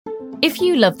If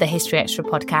you love the History Extra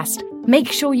podcast,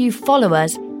 make sure you follow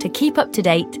us to keep up to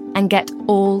date and get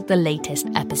all the latest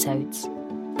episodes.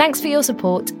 Thanks for your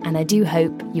support, and I do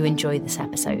hope you enjoy this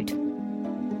episode.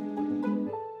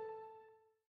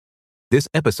 This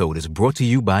episode is brought to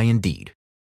you by Indeed.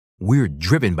 We're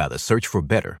driven by the search for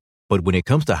better, but when it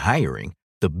comes to hiring,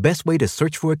 the best way to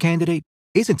search for a candidate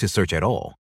isn't to search at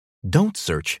all. Don't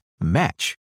search,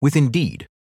 match with Indeed.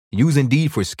 Use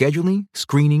Indeed for scheduling,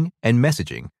 screening, and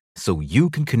messaging so you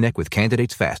can connect with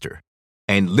candidates faster.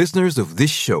 And listeners of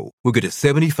this show will get a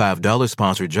 $75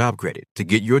 sponsored job credit to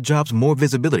get your jobs more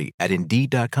visibility at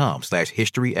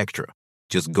Indeed.com/historyextra.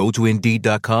 Just go to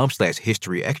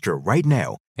Indeed.com/historyextra right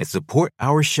now and support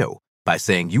our show by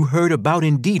saying you heard about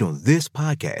Indeed on this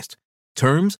podcast.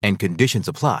 Terms and conditions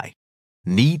apply.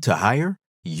 Need to hire?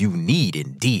 You need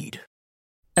Indeed.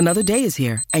 Another day is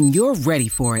here, and you're ready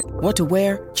for it. What to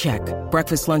wear? Check.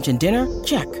 Breakfast, lunch, and dinner?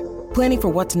 Check. Planning for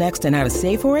what's next and how to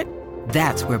save for it?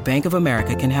 That's where Bank of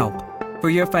America can help. For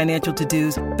your financial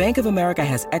to-dos, Bank of America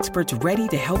has experts ready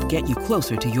to help get you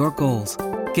closer to your goals.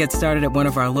 Get started at one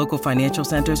of our local financial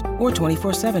centers or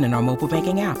 24/7 in our mobile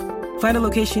banking app. Find a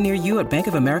location near you at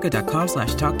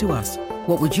bankofamerica.com/talktous.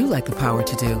 What would you like the power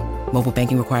to do? Mobile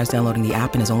banking requires downloading the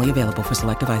app and is only available for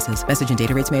select devices. Message and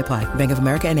data rates may apply. Bank of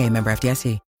America N.A., member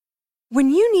FDIC. When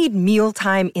you need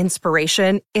mealtime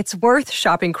inspiration, it's worth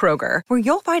shopping Kroger, where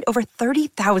you'll find over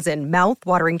 30,000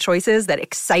 mouth-watering choices that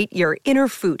excite your inner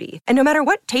foodie. And no matter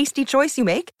what tasty choice you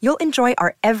make, you'll enjoy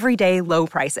our everyday low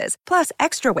prices, plus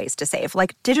extra ways to save,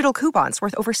 like digital coupons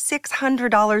worth over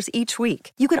 $600 each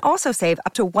week. You can also save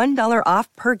up to $1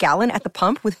 off per gallon at the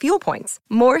pump with fuel points.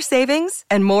 More savings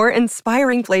and more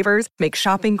inspiring flavors make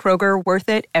shopping Kroger worth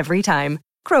it every time.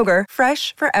 Kroger,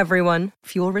 fresh for everyone.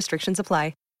 Fuel restrictions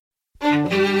apply.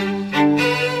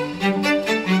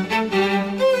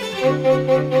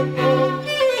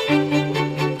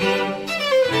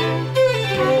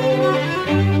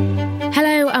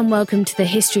 Hello and welcome to the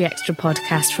History Extra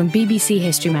podcast from BBC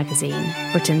History Magazine,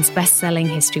 Britain's best-selling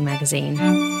history magazine.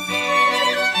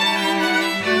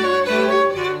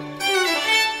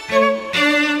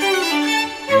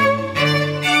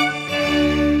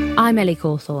 I'm Ellie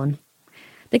Cawthorne.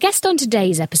 The guest on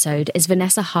today's episode is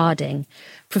Vanessa Harding,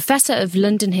 Professor of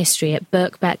London History at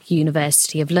Birkbeck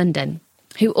University of London,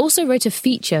 who also wrote a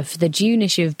feature for the June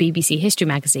issue of BBC History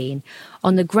magazine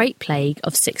on the Great Plague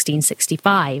of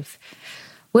 1665.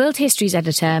 World History's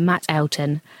editor, Matt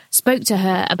Elton, spoke to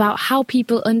her about how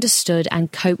people understood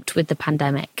and coped with the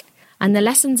pandemic and the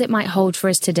lessons it might hold for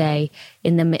us today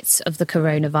in the midst of the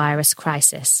coronavirus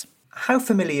crisis. How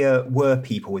familiar were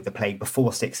people with the plague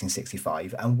before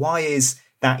 1665, and why is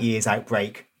that year's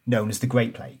outbreak known as the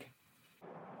Great Plague?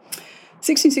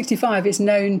 1665 is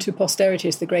known to posterity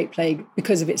as the Great Plague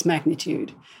because of its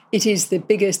magnitude. It is the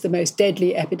biggest, the most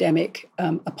deadly epidemic,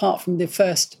 apart from the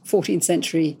first 14th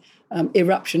century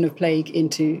eruption of plague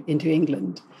into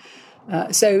England.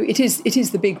 So it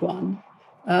is the big one.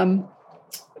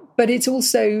 But it's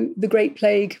also the Great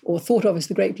Plague, or thought of as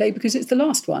the Great Plague, because it's the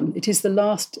last one. It is the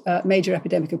last major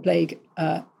epidemic of plague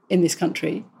in this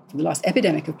country, the last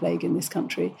epidemic of plague in this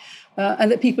country, and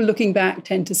that people looking back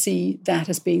tend to see that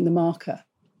as being the marker.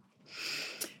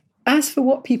 As for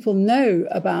what people know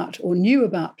about or knew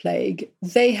about plague,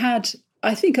 they had,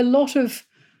 I think, a lot of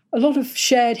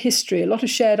shared history, a lot of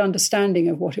shared understanding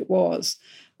of what it was.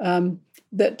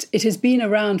 That it has been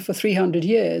around for 300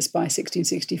 years by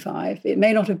 1665. It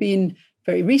may not have been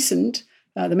very recent.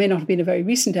 There may not have been a very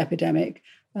recent epidemic,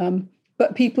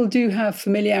 but people do have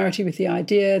familiarity with the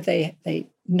idea. They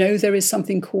know there is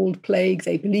something called plague.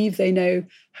 They believe they know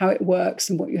how it works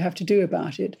and what you have to do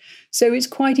about it. So it's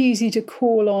quite easy to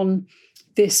call on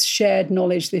this shared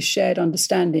knowledge, this shared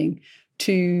understanding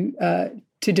to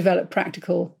develop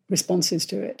practical responses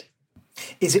to it.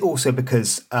 Is it also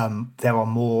because there are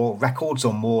more records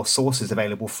or more sources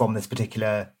available from this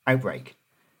particular outbreak?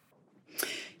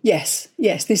 Yes.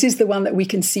 This is the one that we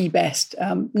can see best,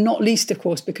 not least, of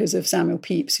course, because of Samuel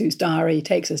Pepys, whose diary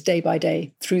takes us day by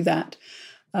day through that.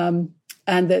 And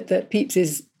that Pepys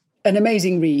is an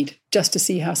amazing read just to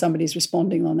see how somebody's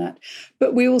responding on that.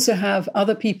 But we also have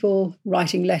other people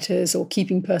writing letters or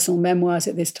keeping personal memoirs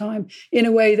at this time in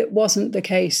a way that wasn't the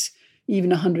case even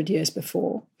 100 years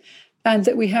before. And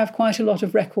that we have quite a lot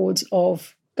of records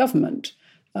of government,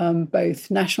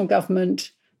 both national government,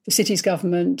 the city's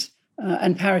government,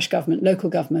 and parish government, local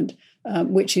government,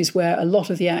 which is where a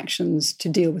lot of the actions to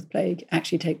deal with plague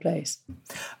actually take place.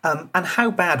 And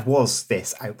how bad was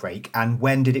this outbreak, and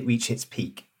when did it reach its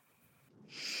peak?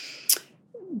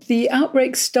 The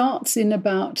outbreak starts in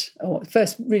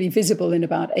first really visible in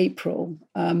about April,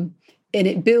 and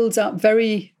it builds up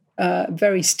very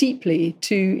very steeply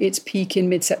to its peak in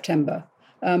mid-September.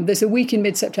 There's a week in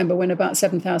mid-September when about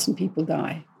 7,000 people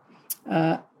die,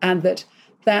 and that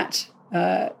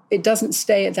it doesn't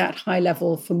stay at that high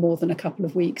level for more than a couple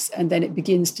of weeks, and then it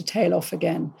begins to tail off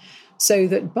again. So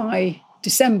that by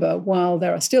December, while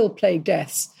there are still plague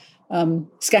deaths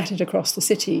scattered across the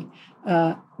city,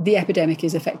 the epidemic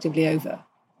is effectively over.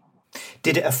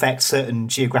 Did it affect certain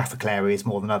geographical areas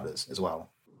more than others as well?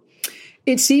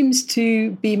 It seems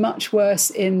to be much worse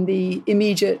in the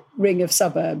immediate ring of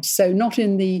suburbs, so not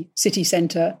in the city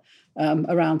centre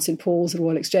around St Paul's, the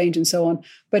Royal Exchange and so on,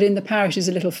 but in the parishes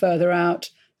a little further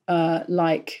out,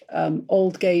 like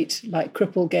Aldgate, like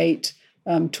Cripplegate,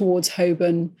 towards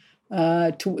Holborn,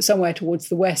 somewhere towards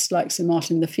the west, like St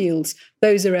Martin in the Fields.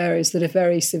 Those are areas that are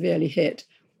very severely hit,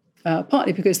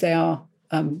 partly because they are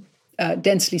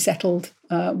densely settled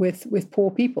with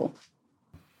poor people.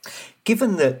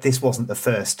 Given that this wasn't the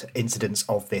first incidence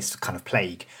of this kind of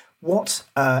plague, what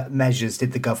measures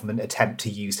did the government attempt to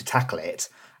use to tackle it?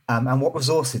 And what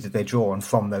resources did they draw on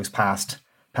from those past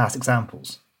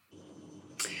examples?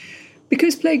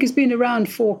 Because plague has been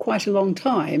around for quite a long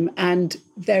time, and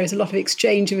there is a lot of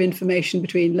exchange of information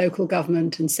between local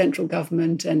government and central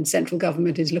government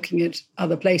is looking at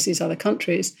other places, other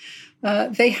countries,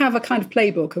 they have a kind of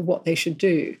playbook of what they should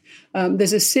do.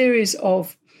 There's a series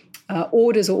of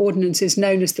orders or ordinances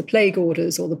known as the plague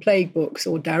orders or the plague books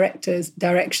or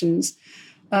directions,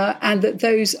 and that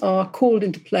those are called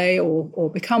into play or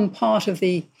become part of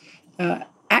the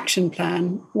action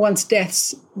plan once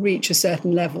deaths reach a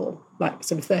certain level, like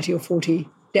sort of 30 or 40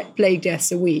 plague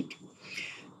deaths a week.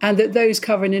 And that those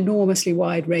cover an enormously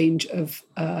wide range of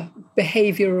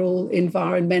behavioural,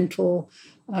 environmental,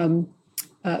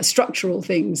 structural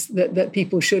things that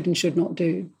people should and should not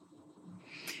do.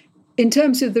 In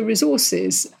terms of the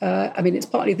resources, it's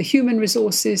partly the human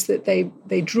resources that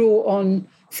they draw on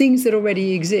things that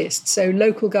already exist. So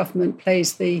local government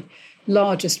plays the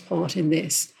largest part in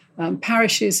this.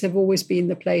 Parishes have always been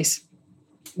the place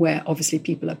where obviously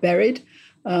people are buried,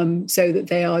 so that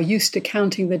they are used to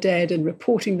counting the dead and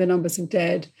reporting the numbers of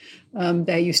dead.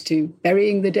 They're used to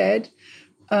burying the dead.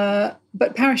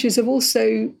 But parishes have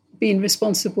also been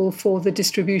responsible for the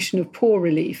distribution of poor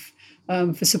relief,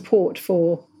 for support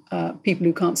for people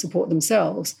who can't support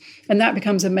themselves. And that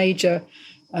becomes a major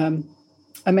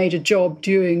job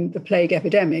during the plague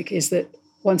epidemic, is that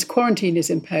once quarantine is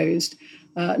imposed,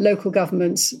 local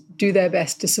governments do their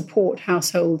best to support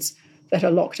households that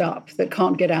are locked up, that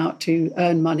can't get out to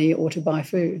earn money or to buy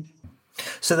food.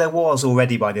 So there was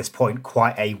already by this point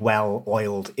quite a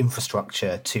well-oiled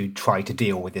infrastructure to try to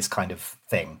deal with this kind of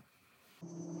thing.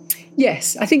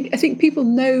 Yes, I think people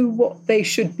know what they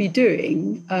should be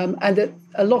doing, and that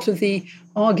a lot of the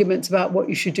arguments about what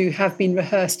you should do have been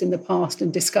rehearsed in the past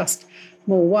and discussed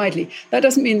more widely. That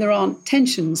doesn't mean there aren't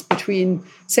tensions between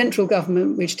central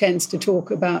government, which tends to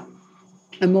talk about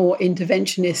a more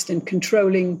interventionist and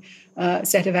controlling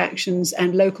set of actions,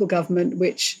 and local government,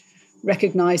 which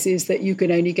recognises that you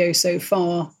can only go so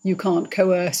far, you can't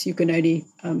coerce, you can only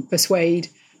persuade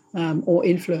or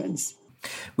influence.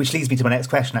 Which leads me to my next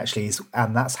question, actually,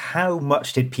 and that's how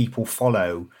much did people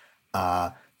follow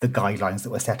the guidelines that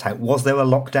were set out? Was there a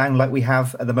lockdown like we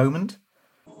have at the moment?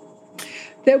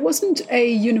 There wasn't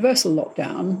a universal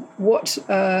lockdown.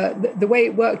 The way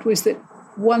it worked was that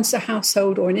once a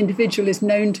household or an individual is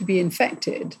known to be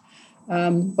infected,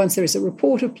 once there is a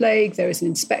report of plague, there is an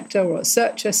inspector or a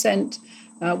searcher sent.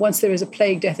 Once there is a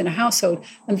plague death in a household,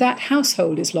 and that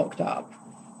household is locked up.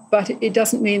 But it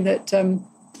doesn't mean that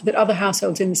other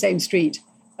households in the same street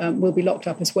will be locked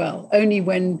up as well, only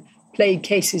when plague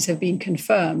cases have been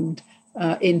confirmed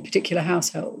in particular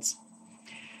households.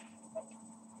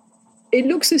 It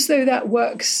looks as though that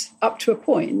works up to a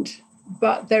point,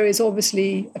 but there is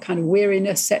obviously a kind of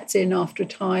weariness sets in after a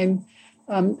time.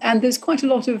 And there's quite a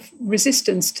lot of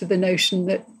resistance to the notion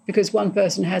that because one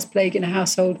person has plague in a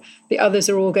household, the others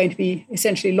are all going to be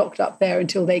essentially locked up there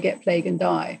until they get plague and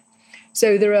die.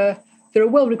 So there are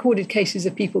well-recorded cases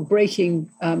of people breaking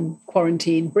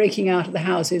quarantine, breaking out of the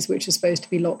houses which are supposed to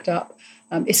be locked up,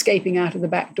 escaping out of the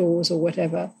back doors or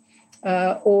whatever,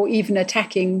 or even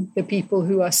attacking the people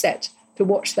who are set to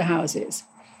watch the houses.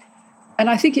 And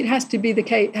I think it has to be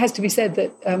said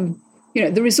that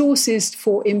the resources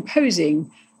for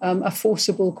imposing a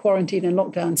forcible quarantine and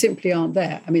lockdown simply aren't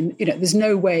there. I mean, there's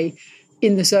no way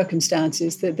in the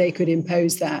circumstances that they could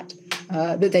impose that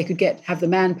they could have the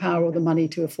manpower or the money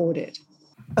to afford it.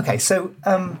 Okay, so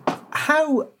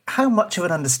how much of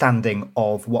an understanding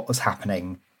of what was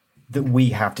happening that we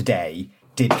have today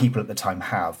did people at the time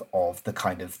have of the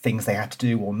kind of things they had to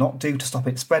do or not do to stop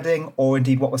it spreading, or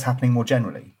indeed what was happening more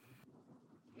generally?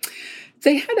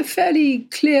 They had a fairly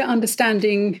clear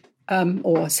understanding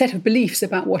or set of beliefs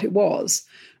about what it was.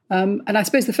 And I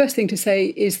suppose the first thing to say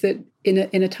is that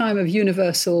in a time of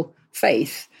universal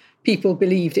faith, people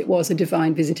believed it was a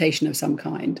divine visitation of some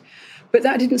kind. But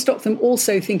that didn't stop them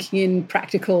also thinking in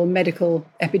practical, medical,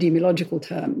 epidemiological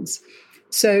terms.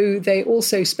 So they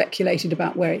also speculated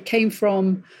about where it came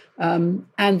from. And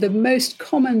the most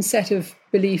common set of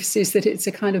beliefs is that it's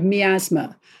a kind of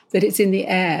miasma, that it's in the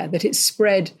air, that it's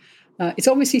spread. It's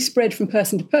obviously spread from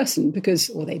person to person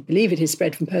or they believe it is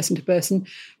spread from person to person,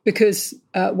 because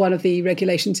one of the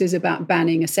regulations is about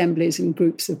banning assemblies and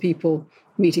groups of people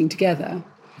meeting together.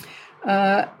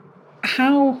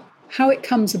 How it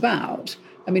comes about,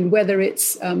 I mean, whether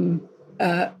it's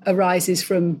arises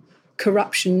from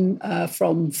corruption,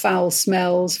 from foul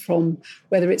smells, from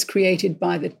whether it's created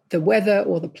by the weather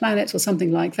or the planets or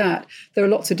something like that, there are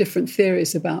lots of different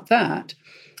theories about that.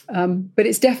 But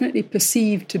it's definitely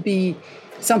perceived to be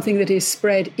something that is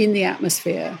spread in the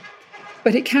atmosphere.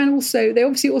 But it can also, they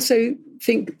obviously also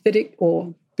think that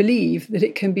or believe that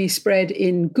it can be spread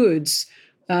in goods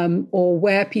or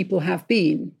where people have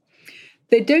been.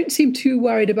 They don't seem too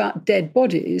worried about dead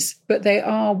bodies, but they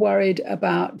are worried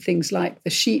about things like the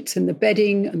sheets and the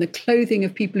bedding and the clothing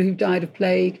of people who've died of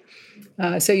plague.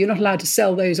 So you're not allowed to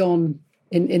sell those on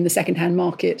in the secondhand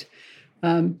market.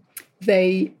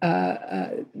 The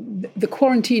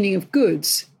quarantining of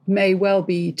goods may well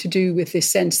be to do with this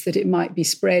sense that it might be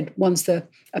spread once a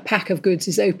pack of goods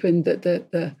is opened, that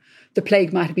the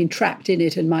plague might have been trapped in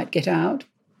it and might get out.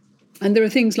 And there are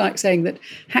things like saying that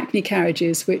hackney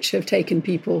carriages, which have taken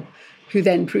people who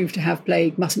then prove to have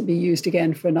plague, mustn't be used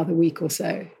again for another week or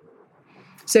so.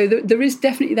 So there is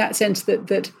definitely that sense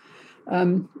that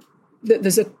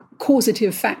there's a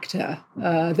causative factor,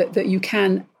 that you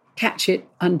can catch it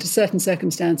under certain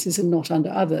circumstances and not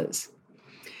under others.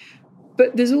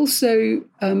 But there's also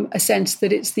a sense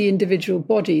that it's the individual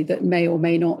body that may or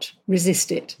may not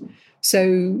resist it.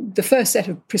 So the first set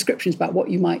of prescriptions about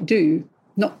what you might do,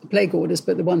 not the plague orders,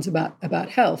 but the ones about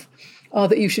health, are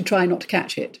that you should try not to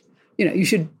catch it. You know, you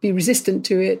should be resistant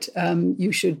to it.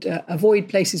 You should avoid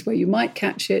places where you might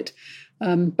catch it.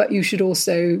 But you should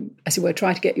also, as it were,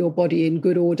 try to get your body in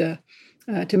good order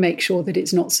to make sure that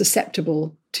it's not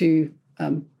susceptible to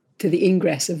the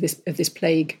ingress of this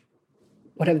plague,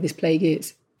 whatever this plague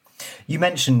is. You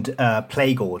mentioned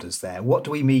plague orders there. What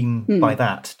do we mean by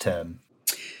that term?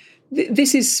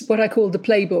 This is what I call the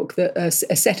playbook, that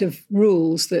a set of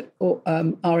rules that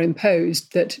are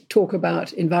imposed that talk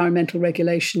about environmental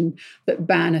regulation, that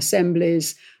ban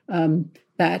assemblies,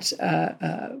 that,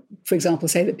 for example,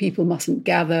 say that people mustn't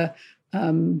gather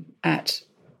at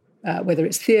whether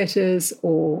it's theatres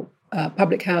or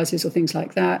public houses or things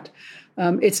like that.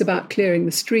 It's about clearing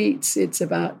the streets. It's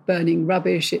about burning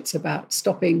rubbish. It's about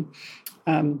stopping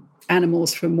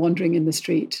animals from wandering in the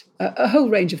street. A whole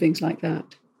range of things like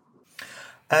that.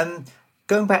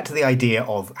 Going back to the idea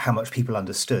of how much people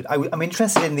understood, I'm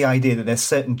interested in the idea that there's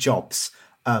certain jobs.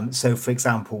 So, for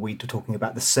example, we were talking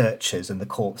about the searchers and the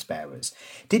corpse bearers.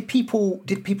 Did people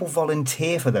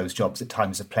volunteer for those jobs at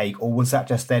times of plague, or was that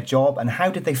just their job? And how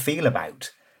did they feel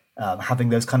about having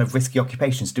those kind of risky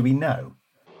occupations? Do we know?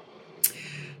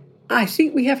 I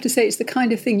think we have to say it's the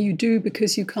kind of thing you do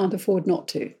because you can't afford not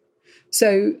to.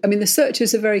 So, I mean, the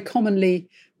searchers are very commonly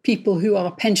people who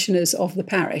are pensioners of the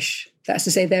parish. That's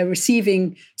to say, they're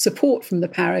receiving support from the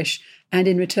parish, and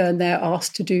in return, they're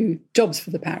asked to do jobs for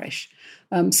the parish.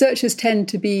 Searchers tend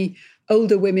to be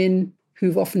older women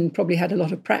who've often probably had a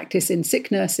lot of practice in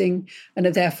sick nursing and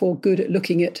are therefore good at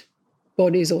looking at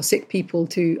bodies or sick people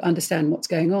to understand what's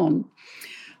going on.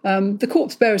 The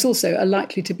corpse bearers also are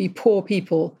likely to be poor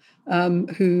people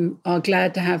who are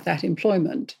glad to have that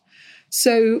employment.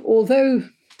 So although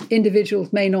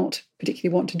individuals may not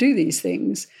particularly want to do these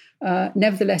things,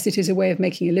 nevertheless, it is a way of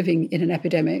making a living in an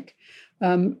epidemic.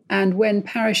 And when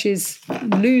parishes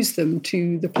lose them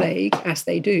to the plague, as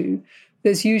they do,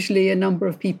 there's usually a number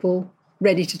of people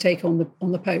ready to take on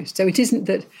the post. So it isn't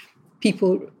that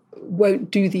people won't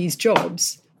do these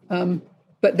jobs,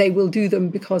 but they will do them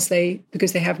because they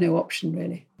have no option,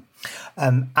 really.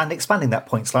 And expanding that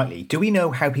point slightly, do we know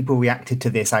how people reacted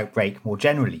to this outbreak more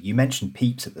generally? You mentioned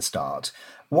Pepys at the start.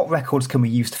 What records can we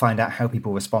use to find out how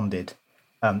people responded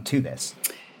to this?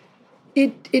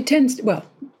 It tends to, well,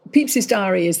 Pepys's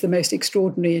diary is the most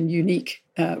extraordinary and unique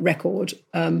record.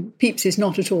 Pepys is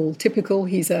not at all typical.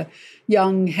 He's a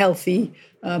young, healthy,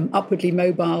 upwardly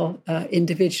mobile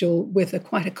individual with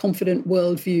quite a confident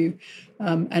worldview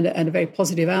and a very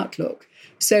positive outlook.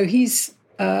 So he's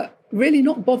really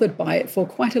not bothered by it for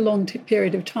quite a long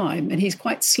period of time, and he's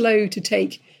quite slow to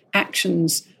take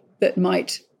actions that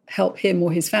might help him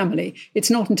or his family. It's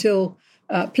not until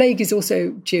plague is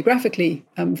also geographically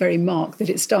very marked, that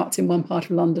it starts in one part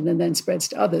of London and then spreads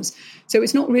to others. So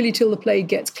it's not really till the plague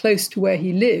gets close to where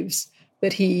he lives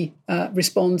that he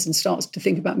responds and starts to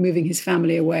think about moving his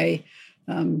family away,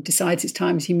 decides it's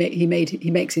time he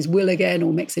makes his will again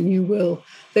or makes a new will,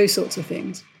 those sorts of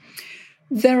things.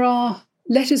 There are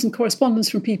letters and correspondence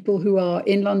from people who are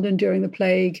in London during the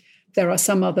plague. There are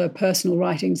some other personal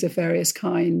writings of various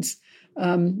kinds.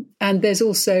 And there's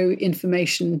also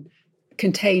information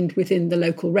contained within the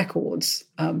local records,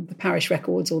 the parish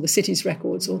records or the city's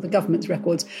records or the government's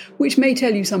records, which may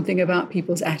tell you something about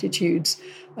people's attitudes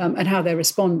and how they're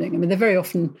responding. I mean, there very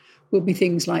often will be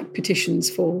things like petitions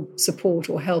for support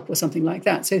or help or something like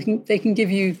that. So they can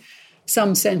give you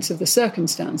some sense of the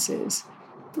circumstances.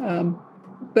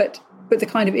 But the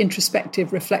kind of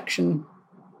introspective reflection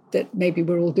that maybe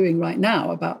we're all doing right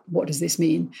now about what does this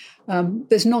mean,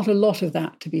 there's not a lot of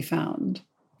that to be found.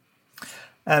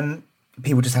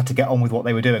 People just had to get on with what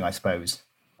they were doing, I suppose.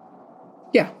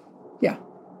 Yeah,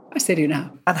 as they do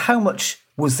now. And how much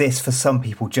was this, for some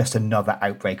people, just another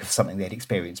outbreak of something they'd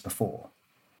experienced before?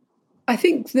 I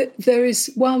think that there is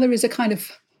a kind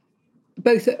of,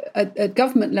 both at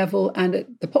government level and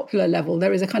at the popular level,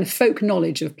 there is a kind of folk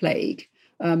knowledge of plague.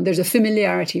 There's a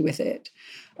familiarity with it.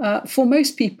 For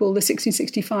most people, the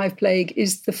 1665 plague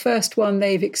is the first one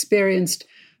they've experienced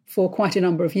for quite a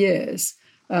number of years.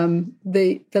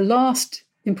 The last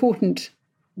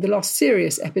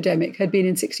serious epidemic had been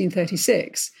in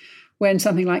 1636, when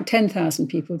something like 10,000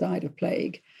 people died of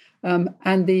plague.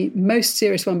 And the most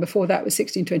serious one before that was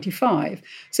 1625.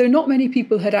 So not many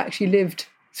people had actually lived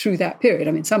through that period.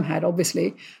 I mean, some had,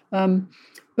 obviously.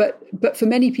 But for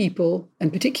many people,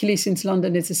 and particularly since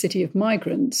London is a city of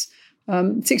migrants,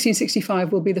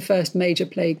 1665 will be the first major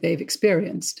plague they've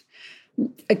experienced.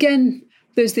 Again,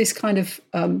 there's this kind of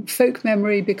folk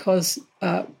memory because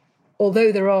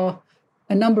although there are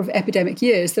a number of epidemic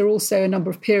years, there are also a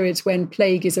number of periods when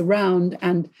plague is around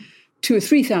and 2,000 or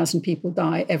 3,000 people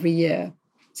die every year.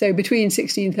 So between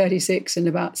 1636 and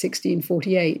about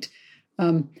 1648,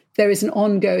 there is an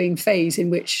ongoing phase in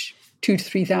which 2,000 to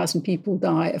 3,000 people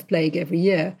die of plague every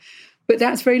year. But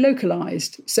that's very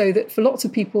localised, so that for lots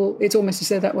of people, it's almost as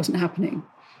though that wasn't happening.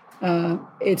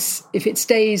 If it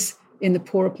stays in the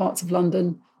poorer parts of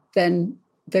London, then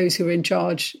those who are in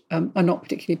charge are not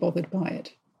particularly bothered by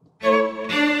it.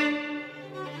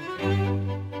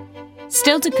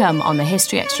 Still to come on the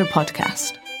History Extra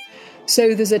podcast.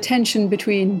 So there's a tension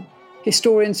between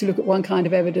historians who look at one kind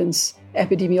of evidence,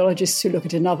 epidemiologists who look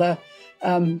at another,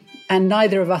 and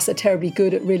neither of us are terribly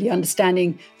good at really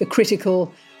understanding the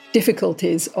critical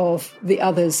difficulties of the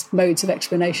other's modes of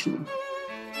explanation.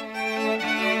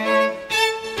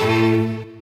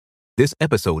 This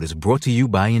episode is brought to you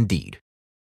by Indeed.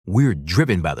 We're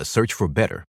driven by the search for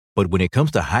better, but when it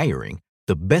comes to hiring,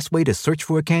 the best way to search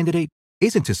for a candidate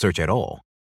isn't to search at all.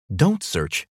 Don't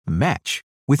search, match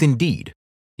with Indeed.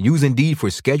 Use Indeed for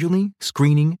scheduling,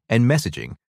 screening, and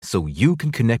messaging so you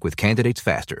can connect with candidates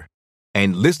faster.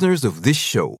 And listeners of this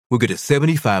show will get a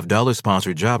 $75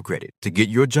 sponsored job credit to get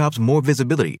your jobs more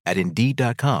visibility at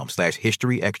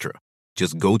Indeed.com/HistoryExtra.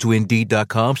 Just go to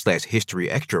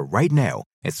Indeed.com/HistoryExtra right now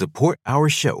and support our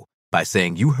show by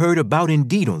saying you heard about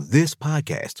Indeed on this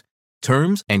podcast.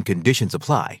 Terms and conditions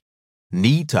apply.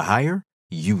 Need to hire?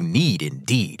 You need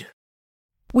Indeed.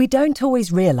 We don't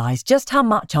always realise just how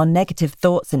much our negative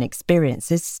thoughts and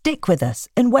experiences stick with us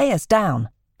and weigh us down.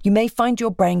 You may find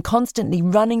your brain constantly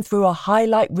running through a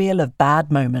highlight reel of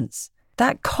bad moments.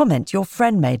 That comment your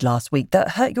friend made last week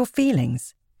that hurt your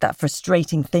feelings. That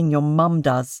frustrating thing your mum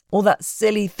does. Or that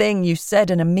silly thing you said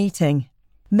in a meeting.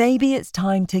 Maybe it's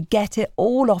time to get it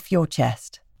all off your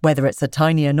chest. Whether it's a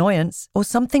tiny annoyance or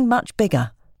something much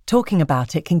bigger. Talking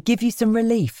about it can give you some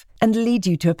relief and lead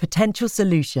you to a potential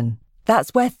solution.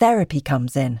 That's where therapy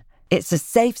comes in. It's a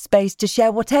safe space to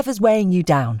share whatever's weighing you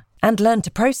down and learn to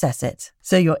process it,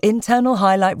 so your internal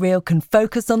highlight reel can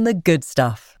focus on the good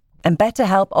stuff. And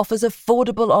BetterHelp offers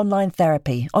affordable online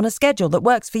therapy on a schedule that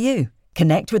works for you.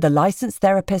 Connect with a licensed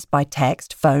therapist by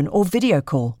text, phone, or video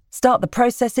call. Start the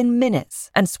process in minutes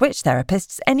and switch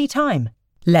therapists anytime.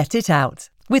 Let it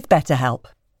out with BetterHelp.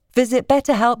 Visit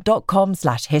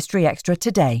betterhelp.com/historyextra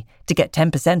today to get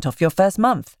 10% off your first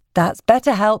month. That's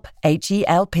BetterHelp,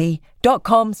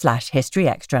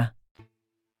 HELP.com/historyextra.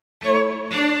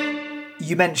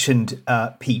 You mentioned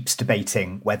Pepys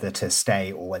debating whether to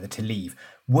stay or whether to leave.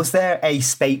 Was there a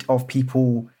spate of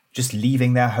people just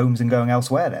leaving their homes and going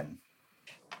elsewhere then?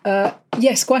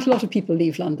 Yes, quite a lot of people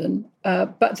leave London,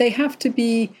 but they have to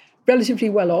be relatively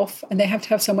well off and they have to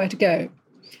have somewhere to go.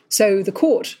 So the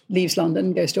court leaves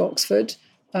London, goes to Oxford.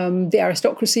 The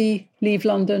aristocracy leave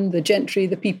London, the gentry,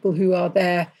 the people who are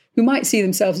there, who might see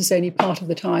themselves as only part of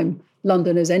the time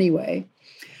Londoners anyway.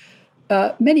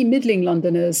 Many middling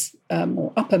Londoners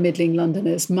or upper middling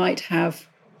Londoners might have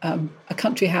a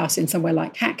country house in somewhere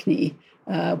like Hackney,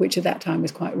 which at that time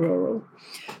was quite rural.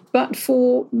 But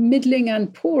for middling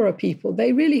and poorer people,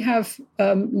 they really have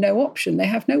no option. They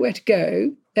have nowhere to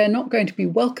go. They're not going to be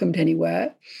welcomed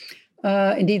anywhere.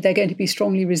 Indeed, they're going to be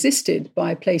strongly resisted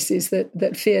by places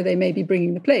that fear they may be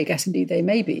bringing the plague, as indeed they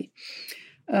may be.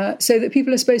 So that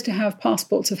people are supposed to have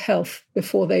passports of health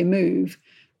before they move.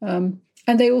 And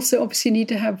they also obviously need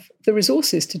to have the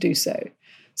resources to do so.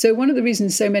 So one of the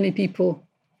reasons so many people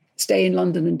stay in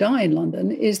London and die in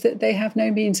London is that they have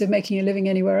no means of making a living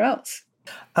anywhere else.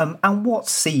 And what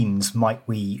scenes might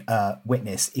we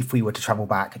witness if we were to travel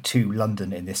back to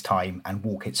London in this time and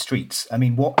walk its streets? I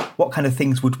mean, what kind of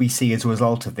things would we see as a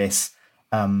result of this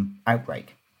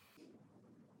outbreak?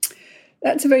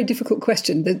 That's a very difficult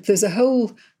question. There's a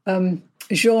whole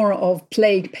genre of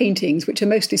plague paintings, which are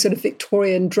mostly sort of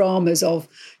Victorian dramas of,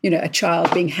 a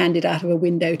child being handed out of a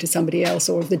window to somebody else,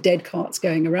 or of the dead carts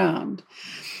going around.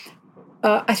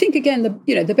 I think, again,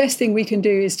 the best thing we can do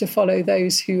is to follow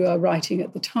those who are writing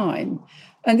at the time.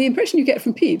 And the impression you get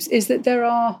from Pepys is that there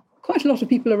are quite a lot of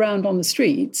people around on the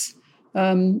streets,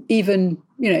 even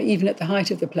at the height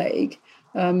of the plague.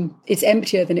 It's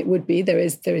emptier than it would be. There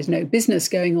is no business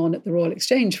going on at the Royal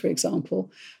Exchange, for example.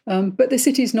 But the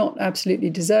city's not absolutely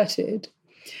deserted.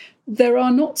 There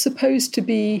are not supposed to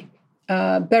be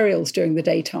burials during the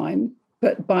daytime,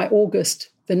 but by August,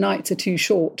 the nights are too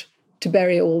short to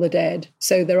bury all the dead.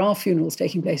 So there are funerals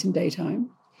taking place in daytime.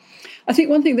 I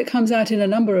think one thing that comes out in a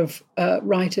number of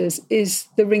writers is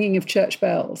the ringing of church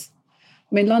bells.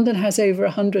 I mean, London has over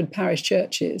 100 parish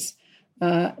churches.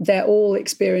 They're all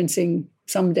experiencing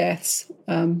some deaths.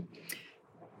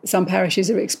 Some parishes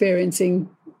are experiencing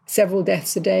several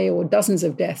deaths a day or dozens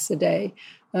of deaths a day.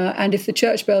 And if the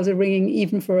church bells are ringing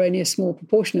even for only a small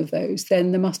proportion of those,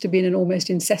 then there must have been an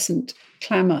almost incessant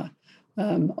clamour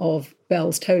of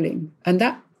bells tolling. And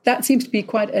that seems to be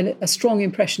quite a strong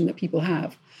impression that people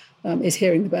have, is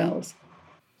hearing the bells.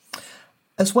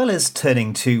 As well as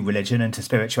turning to religion and to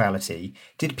spirituality,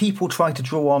 did people try to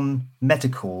draw on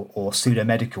medical or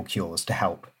pseudo-medical cures to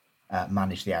help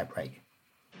manage the outbreak?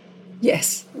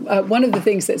 Yes. One of the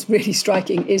things that's really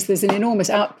striking is there's an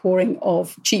enormous outpouring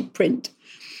of cheap print,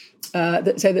 so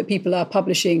that people are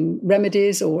publishing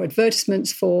remedies or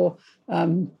advertisements for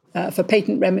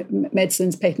patent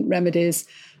medicines, patent remedies.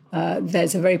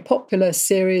 There's a very popular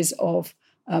series of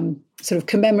sort of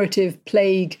commemorative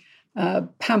plague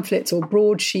pamphlets or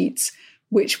broadsheets,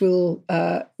 which will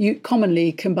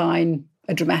commonly combine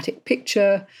a dramatic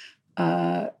picture,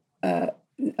 a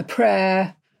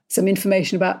prayer, some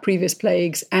information about previous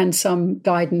plagues, and some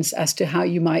guidance as to how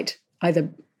you might either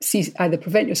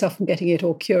prevent yourself from getting it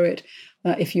or cure it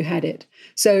if you had it.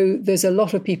 So there's a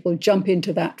lot of people jump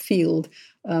into that field,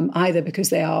 either because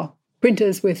they are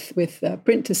printers with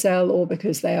print to sell, or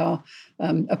because they are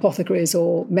apothecaries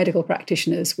or medical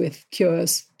practitioners with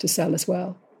cures to sell as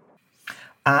well.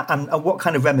 And what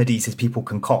kind of remedies did people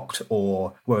concoct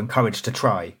or were encouraged to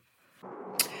try?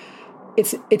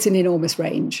 It's an enormous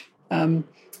range.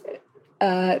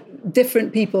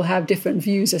 Different people have different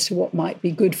views as to what might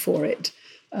be good for it.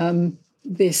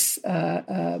 This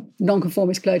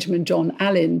nonconformist clergyman, John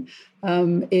Allin,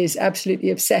 is absolutely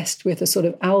obsessed with a sort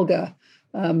of alga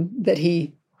that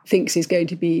he thinks is going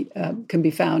to be can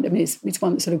be found. I mean, it's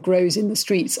one that sort of grows in the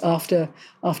streets after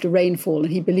rainfall,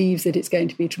 and he believes that it's going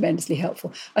to be tremendously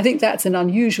helpful. I think that's an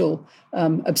unusual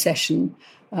obsession.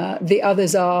 The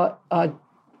others are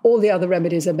all the other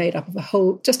remedies are made up of a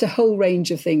whole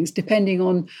range of things, depending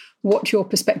on what your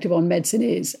perspective on medicine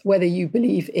is, whether you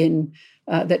believe in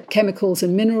that chemicals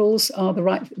and minerals are the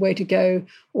right way to go,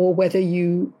 or whether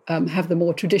you have the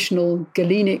more traditional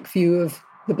Galenic view of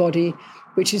the body,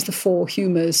 which is the 4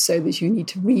 humours, so that you need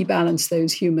to rebalance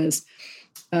those humours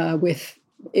with,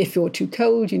 if you're too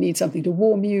cold, you need something to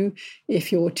warm you.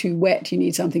 If you're too wet, you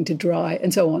need something to dry,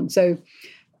 and so on. So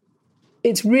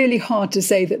it's really hard to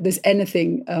say that there's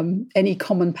anything, any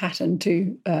common pattern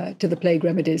to the plague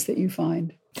remedies that you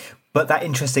find. But that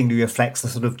interestingly reflects the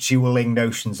sort of dueling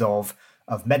notions of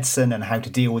medicine and how to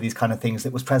deal with these kind of things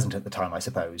that was present at the time, I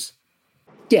suppose.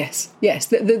 Yes.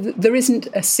 There isn't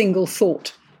a single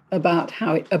thought about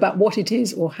about what it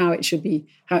is or how it should be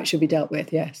dealt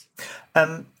with. Yes.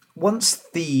 Once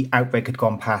the outbreak had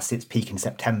gone past its peak in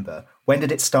September, when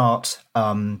did it start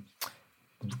kind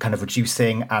of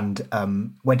reducing, and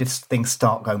when did things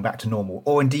start going back to normal?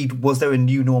 Or indeed, was there a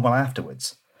new normal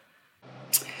afterwards?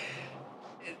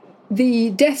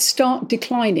 The deaths start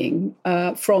declining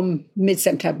from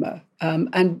mid-September.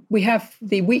 And we have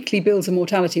the weekly bills of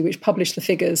mortality, which publish the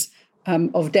figures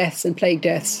of deaths and plague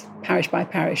deaths, parish by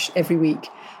parish, every week.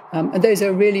 And those are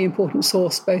a really important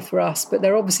source, both for us, but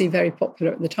they're obviously very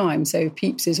popular at the time. So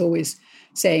Pepys is always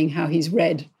saying how he's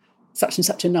read such and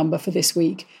such a number for this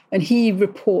week. And he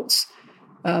reports,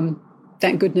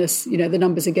 thank goodness, the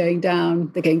numbers are going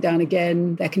down, they're going down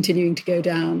again, they're continuing to go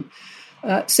down.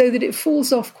 So that it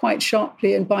falls off quite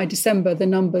sharply. And by December, the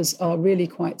numbers are really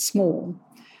quite small.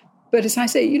 But as I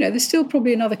say, there's still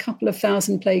probably another couple of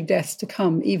thousand plague deaths to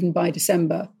come, even by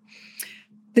December.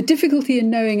 The difficulty in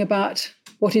knowing about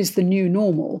what is the new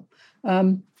normal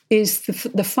is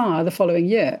the fire the following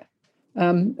year,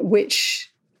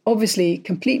 which obviously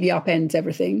completely upends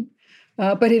everything,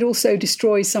 but it also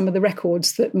destroys some of the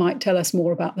records that might tell us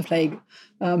more about the plague,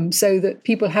 so that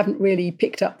people haven't really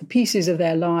picked up the pieces of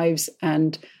their lives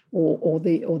and or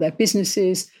their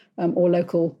businesses or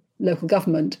local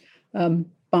government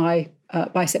by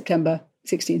September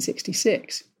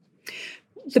 1666.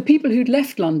 The people who'd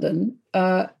left London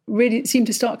really seem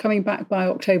to start coming back by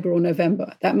October or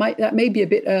November. That may be a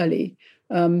bit early,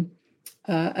 and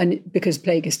because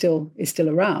plague is still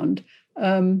around.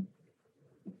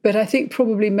 But I think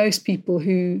probably most people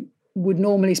who would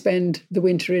normally spend the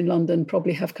winter in London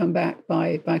probably have come back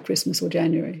by Christmas or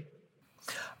January.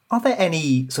 Are there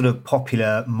any sort of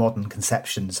popular modern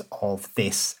conceptions of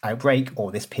this outbreak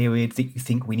or this period that you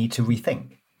think we need to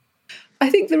rethink? I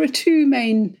think there are two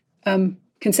main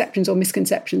conceptions or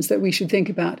misconceptions that we should think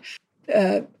about.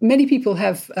 Many people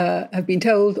have been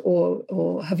told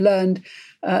or have learned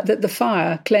that the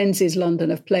fire cleanses London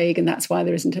of plague, and that's why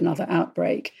there isn't another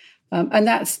outbreak. And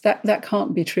that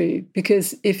can't be true,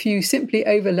 because if you simply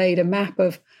overlaid a map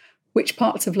of which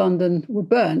parts of London were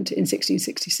burnt in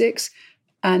 1666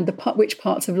 and which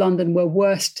parts of London were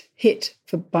worst hit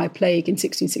by plague in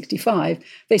 1665,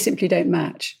 they simply don't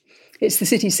match. It's the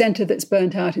city centre that's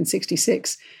burnt out in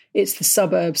 66. It's the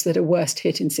suburbs that are worst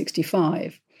hit in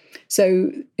 65.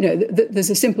 So, there's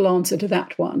a simple answer to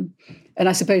that one. And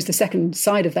I suppose the second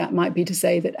side of that might be to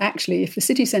say that actually, if the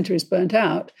city centre is burnt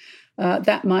out,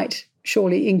 that might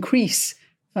surely increase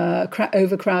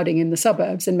overcrowding in the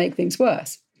suburbs and make things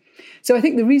worse. So I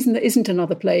think the reason there isn't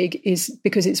another plague is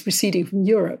because it's receding from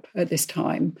Europe at this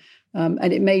time.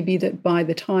 And it may be that by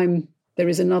the time there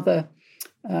is another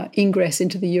ingress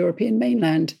into the European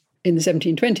mainland in the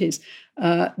 1720s,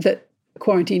 that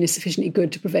quarantine is sufficiently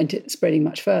good to prevent it spreading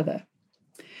much further.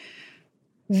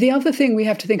 The other thing we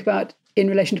have to think about in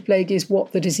relation to plague is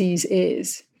what the disease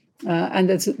is. And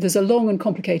there's a long and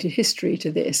complicated history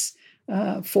to this.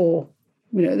 For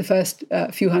the first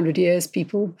few hundred years,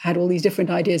 people had all these different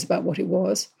ideas about what it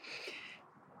was.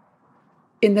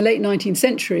 In the late 19th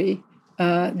century,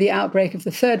 the outbreak of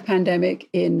the third pandemic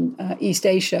in East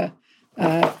Asia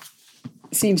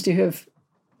seems to have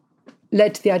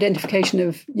led to the identification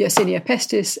of Yersinia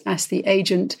pestis as the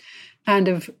agent and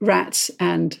of rats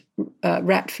and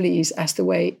rat fleas as the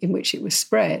way in which it was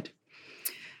spread.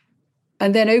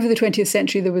 And then over the 20th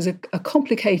century, there was a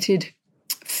complicated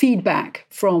feedback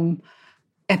from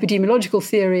epidemiological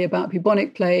theory about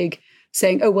bubonic plague,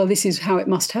 saying, oh, well, this is how it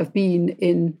must have been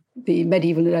in the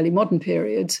medieval and early modern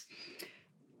periods.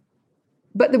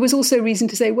 But there was also reason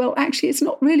to say, well, actually, it's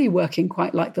not really working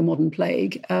quite like the modern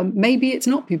plague. Maybe it's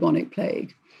not bubonic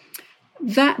plague.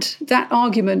 That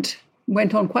argument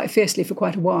went on quite fiercely for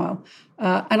quite a while.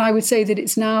 And I would say that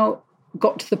it's now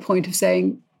got to the point of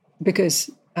saying, because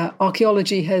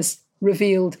archaeology has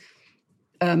revealed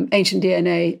ancient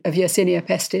DNA of Yersinia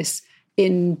pestis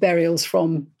in burials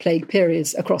from plague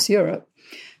periods across Europe.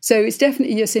 So it's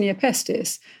definitely Yersinia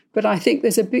pestis, but I think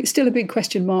there's still a big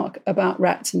question mark about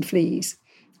rats and fleas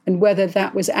and whether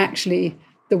that was actually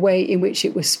the way in which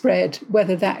it was spread,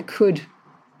 whether that could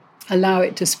allow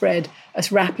it to spread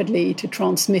as rapidly, to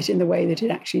transmit in the way that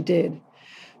it actually did.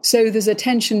 So there's a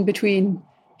tension between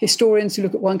historians who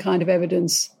look at one kind of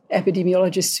evidence,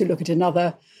 epidemiologists who look at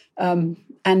another, and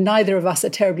neither of us are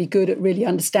terribly good at really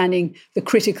understanding the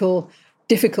critical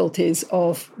difficulties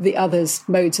of the other's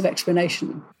modes of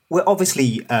explanation. We're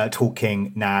obviously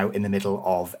talking now in the middle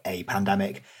of a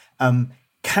pandemic.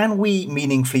 Can we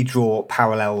meaningfully draw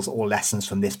parallels or lessons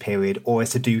from this period, or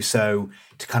is to do so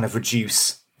to kind of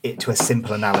reduce it to a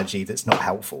simple analogy that's not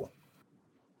helpful?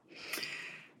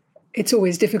 It's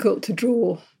always difficult to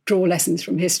draw lessons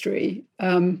from history.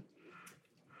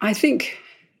 I think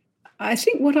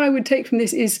what I would take from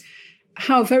this is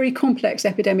how very complex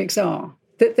epidemics are,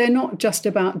 that they're not just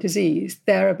about disease,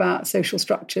 they're about social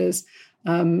structures,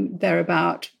 they're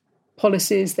about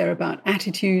policies, they're about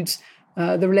attitudes,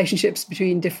 the relationships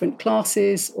between different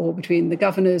classes or between the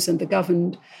governors and the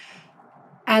governed,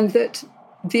 and that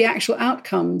the actual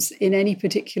outcomes in any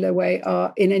particular way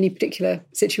in any particular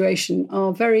situation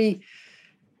are very,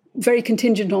 very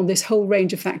contingent on this whole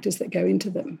range of factors that go into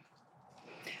them.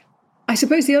 I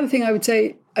suppose the other thing I would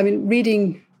say,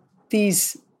 reading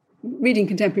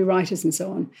contemporary writers and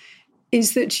so on,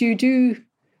 is that you do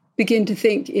begin to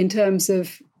think in terms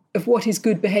of what is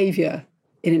good behaviour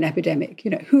in an epidemic.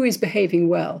 Who is behaving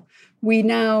well? We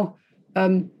now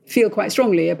feel quite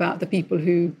strongly about the people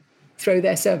who throw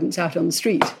their servants out on the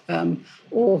street,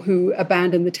 or who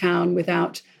abandon the town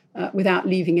without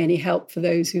leaving any help for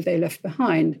those who they left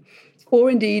behind, or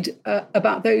indeed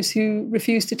about those who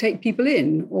refuse to take people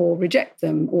in or reject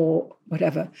them or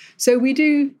whatever. So we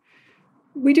do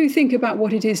think about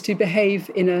what it is to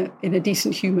behave in a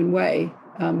decent human way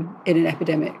in an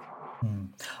epidemic.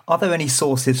 Are there any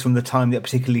sources from the time that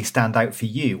particularly stand out for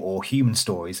you, or human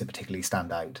stories that particularly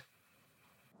stand out?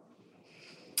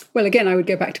 Well, again, I would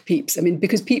go back to Pepys.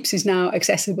 Because Pepys is now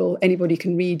accessible, anybody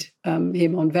can read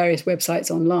him on various websites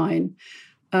online.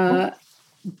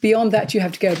 Beyond that, you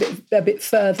have to go a bit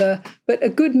further. But a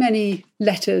good many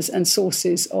letters and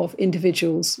sources of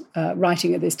individuals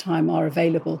writing at this time are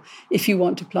available if you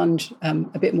want to plunge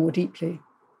a bit more deeply.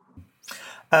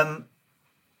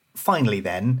 Finally,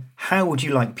 then, how would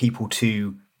you like people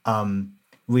to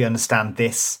re-understand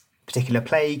this particular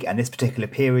plague and this particular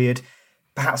period,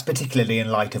 perhaps particularly in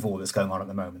light of all that's going on at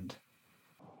the moment?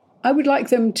 I would like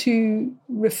them to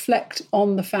reflect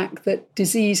on the fact that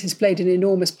disease has played an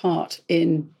enormous part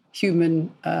in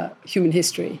human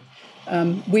history.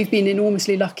 We've been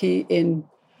enormously lucky in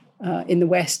the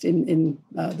West, in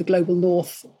the global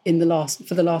North,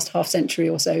 for the last half century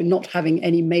or so, not having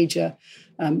any major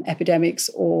epidemics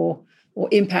or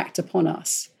impact upon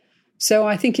us. So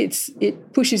I think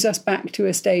it pushes us back to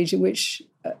a stage in which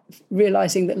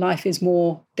realising that life is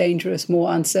more dangerous,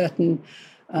 more uncertain,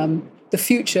 the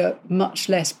future much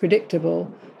less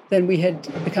predictable than we had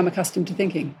become accustomed to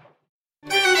thinking.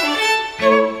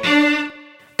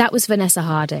 That was Vanessa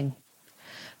Harding.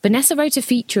 Vanessa wrote a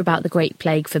feature about the Great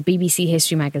Plague for BBC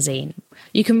History magazine.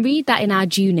 You can read that in our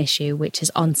June issue, which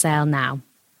is on sale now.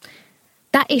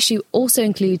 That issue also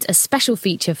includes a special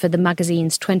feature for the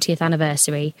magazine's 20th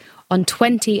anniversary on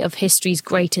 20 of history's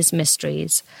greatest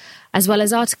mysteries, as well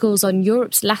as articles on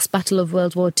Europe's last battle of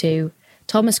World War II,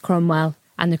 Thomas Cromwell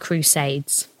and the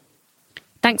Crusades.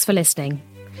 Thanks for listening.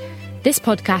 This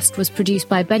podcast was produced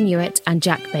by Ben Hewitt and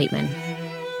Jack Bateman.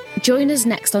 Join us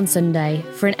next on Sunday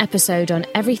for an episode on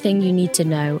everything you need to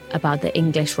know about the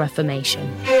English Reformation.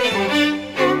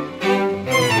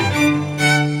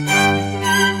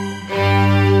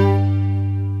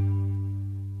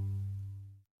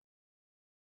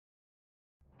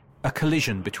 A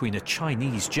collision between a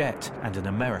Chinese jet and an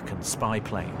American spy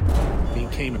plane. He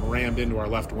came and rammed into our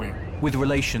left wing. With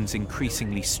relations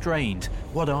increasingly strained,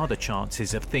 what are the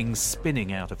chances of things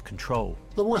spinning out of control?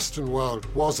 The Western world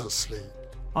was asleep.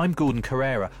 I'm Gordon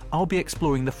Carrera. I'll be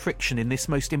exploring the friction in this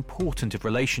most important of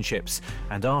relationships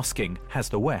and asking, has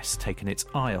the West taken its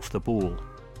eye off the ball?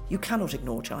 You cannot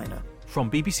ignore China.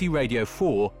 From BBC Radio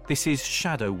 4, this is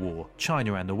Shadow War,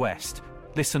 China and the West.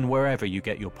 Listen wherever you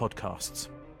get your podcasts.